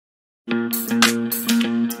They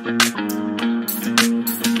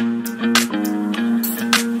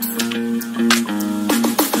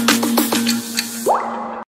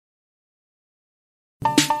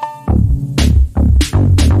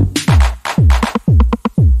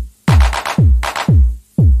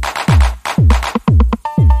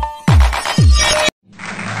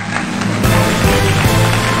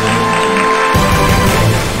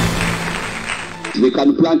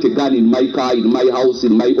can plant a gun in my car, in my house,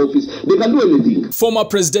 in my office. They can do anything. Former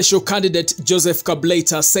presidential candidate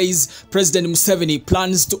J.Kabulets says President Museveni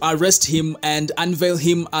plans to arrest him and unveil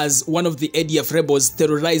him as one of the ADF rebels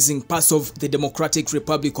terrorizing parts of the Democratic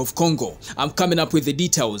Republic of Congo. I'm coming up with the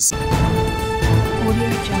details.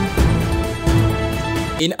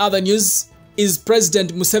 In other news, is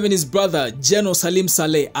President Museveni's brother General Salim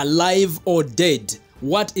Saleh alive or dead?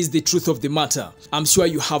 What is the truth of the matter? I'm sure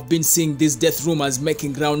you have been seeing these death rumors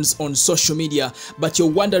making rounds on social media, but you're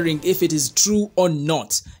wondering if it is true or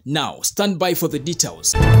not. Now, stand by for the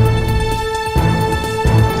details.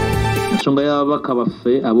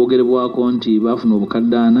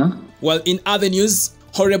 Well, in other news,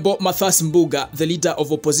 Honorable Mathias Mpuuga, the leader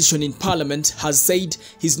of opposition in parliament, has said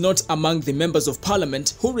he's not among the members of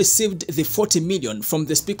parliament who received the 40 million from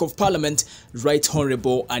the Speaker of Parliament, Right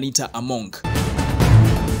Honorable Anita Among.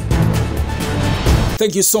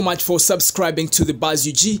 Thank you so much for subscribing to the Buzz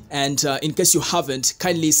UG, and in case you haven't,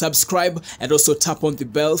 kindly subscribe and also tap on the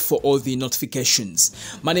bell for all the notifications.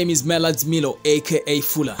 My name is Melad Milo, aka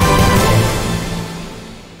Fuller.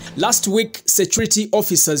 Last week, security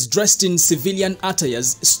officers dressed in civilian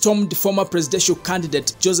attires stormed former presidential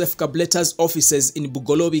candidate J.Kabulets' offices in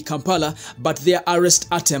Bugolobi, Kampala, but their arrest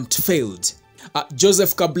attempt failed.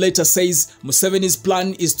 J.Kabulets says Museveni's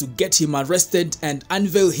plan is to get him arrested and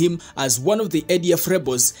unveil him as one of the ADF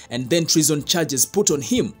rebels and then treason charges put on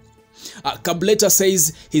him. Kabulets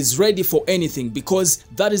says he's ready for anything because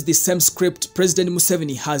that is the same script President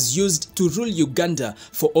Museveni has used to rule Uganda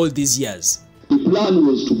for all these years. The plan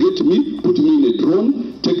was to get me, put me in a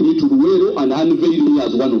drone, take me to Luwero and unveil me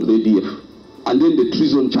as one of the ADF. And then the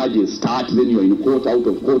treason charges start, then you're in court, out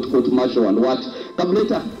of court, court-martial and what?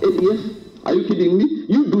 Kabulets, ADF? Are you kidding me?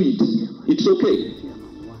 You do it. It's okay.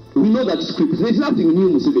 We know that script. There's nothing new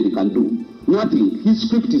Museveni can do. Nothing. His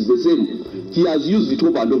script is the same. He has used it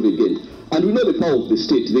over and over again. And we know the power of the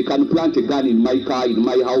state. They can plant a gun in my car, in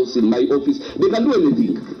my house, in my office. They can do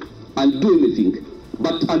anything. And do anything.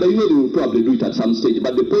 And I know they will probably do it at some stage.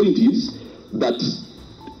 But the point is that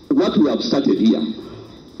what we have started here,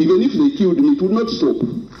 even if they killed me, it would not stop.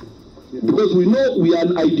 Because we know we are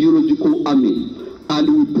an ideological army. And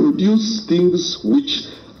we produce things which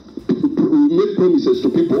we make promises to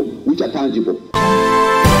people which are tangible.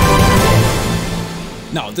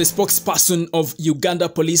 Now, the spokesperson of Uganda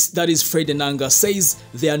Police, that is Fred Enanga, says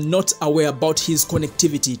they are not aware about his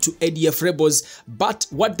connectivity to ADF rebels, but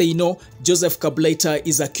what they know, J.Kabulets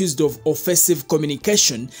is accused of offensive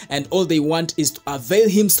communication and all they want is to avail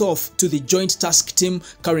himself to the joint task team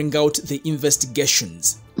carrying out the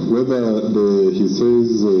investigations. Whether he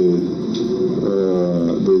says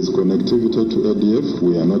there is connectivity to ADF,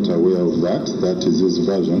 we are not aware of that. That is his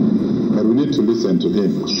version. But we need to listen to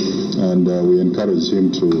him, and we encourage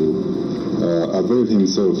him to avail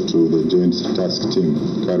himself to the joint task team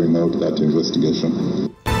carrying out that investigation.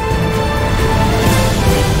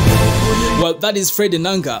 Well, that is Fred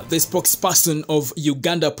Enanga, the spokesperson of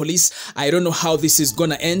Uganda Police. I don't know how this is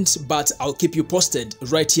gonna end, but I'll keep you posted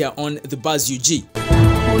right here on the Buzz UG.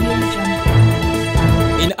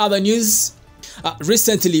 In other news,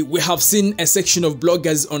 recently we have seen a section of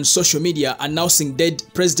bloggers on social media announcing dead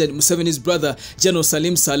President Museveni's brother General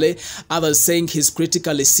Salim Saleh, others saying he's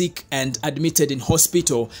critically sick and admitted in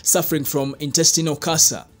hospital suffering from intestinal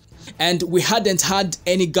cancer. And we hadn't had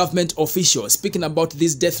any government official speaking about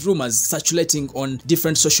these death rumors circulating on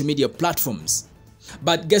different social media platforms.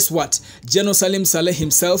 But guess what? General Salim Saleh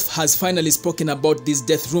himself has finally spoken about these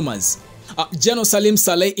death rumors. General Salim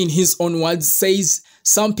Saleh, in his own words, says,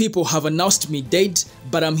 "Some people have announced me dead,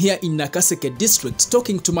 but I'm here in Nakaseke district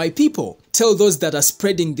talking to my people. Tell those that are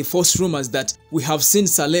spreading the false rumors that we have seen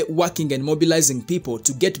Saleh working and mobilizing people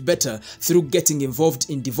to get better through getting involved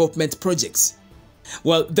in development projects."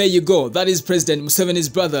 Well, there you go. That is President Museveni's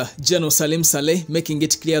brother, General Salim Saleh, making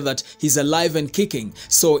it clear that he's alive and kicking.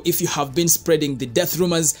 So if you have been spreading the death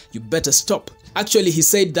rumors, you better stop. Actually, he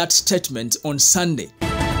said that statement on Sunday.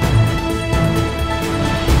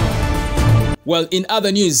 Well, in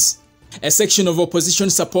other news, a section of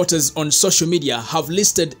opposition supporters on social media have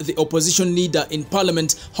listed the opposition leader in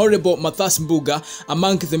parliament, Honorable Mathias Mpuuga,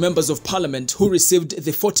 among the members of parliament who received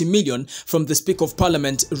the 40 million from the Speaker of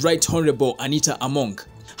Parliament, Right Honorable Anita Among.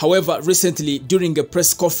 However, recently during a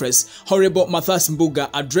press conference, Honorable Matthias Mbuga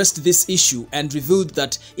addressed this issue and revealed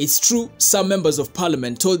that it's true some members of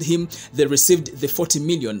parliament told him they received the 40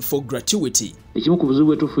 million for gratuity. Ekimu ku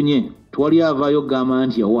buzibu tufunye twali avaayo gamba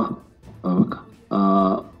nti yawa ababaka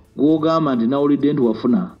gw'ogamba nti nawulidde nti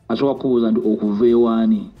wafuna asooka kubuuza nti okuva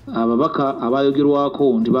ewaani. Ababaka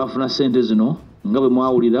abayogerwako nti bafuna ssente zino nga bwe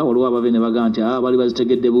mwawulira waliwo abave ne bagamba nti bali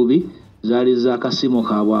bazitegedde bubi zaali za kasimo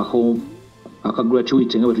kaabwako aka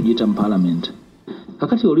gratuity nga bwe tugiyita mu parliament.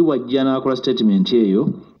 Kakati oli wajja n'akola statement eyo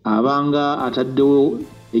abanga ataddewo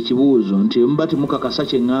ekibuuzo nti mbati mukakasa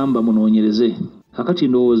kye ngamba munoonyereze. Kakati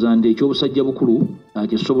ndowooza nti eky'obusajja bukulu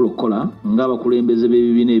kisobola okukola ng'abakulembeze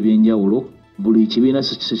b'ebibiina ebyenjawulo buli kibiina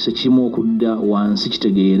sekimu okudda wansi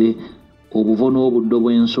kitegeere obuvo n'obuddo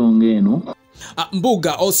bw'ensonga eno.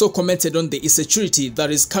 Mbuga also commented on the insecurity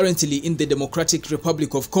that is currently in the Democratic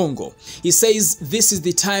Republic of Congo. He says this is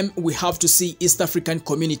the time we have to see East African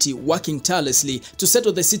community working tirelessly to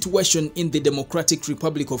settle the situation in the Democratic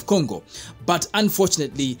Republic of Congo. But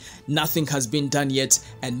unfortunately, nothing has been done yet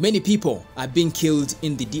and many people are being killed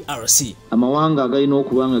in the DRC. Amawanga galina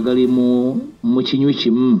okuba nga gali mu kinywi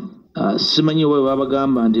kimu. Simanyi bwe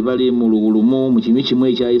babagamba nti bali mu luwulumu mu kinywi kimu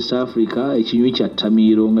ekya East Africa, ekinywi kya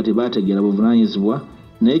ttamiiro nga tebategeera buvunaanyizibwa.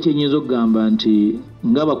 Naye kyenyinza okugamba nti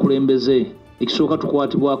ng'abakulembeze ekisooka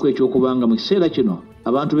tukwatibwako ekyokubanga mu kiseera kino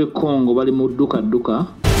abantu b'e Congo bali mu dduka.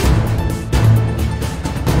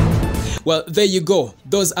 Well, there you go.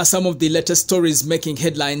 Those are some of the latest stories making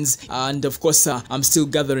headlines. And of course, I'm still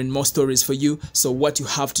gathering more stories for you. So what you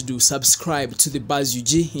have to do, subscribe to the Buzz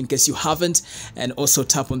UG in case you haven't, and also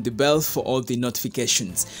tap on the bell for all the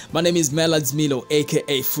notifications. My name is Melads Milo,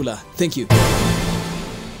 aka Fuller. Thank you.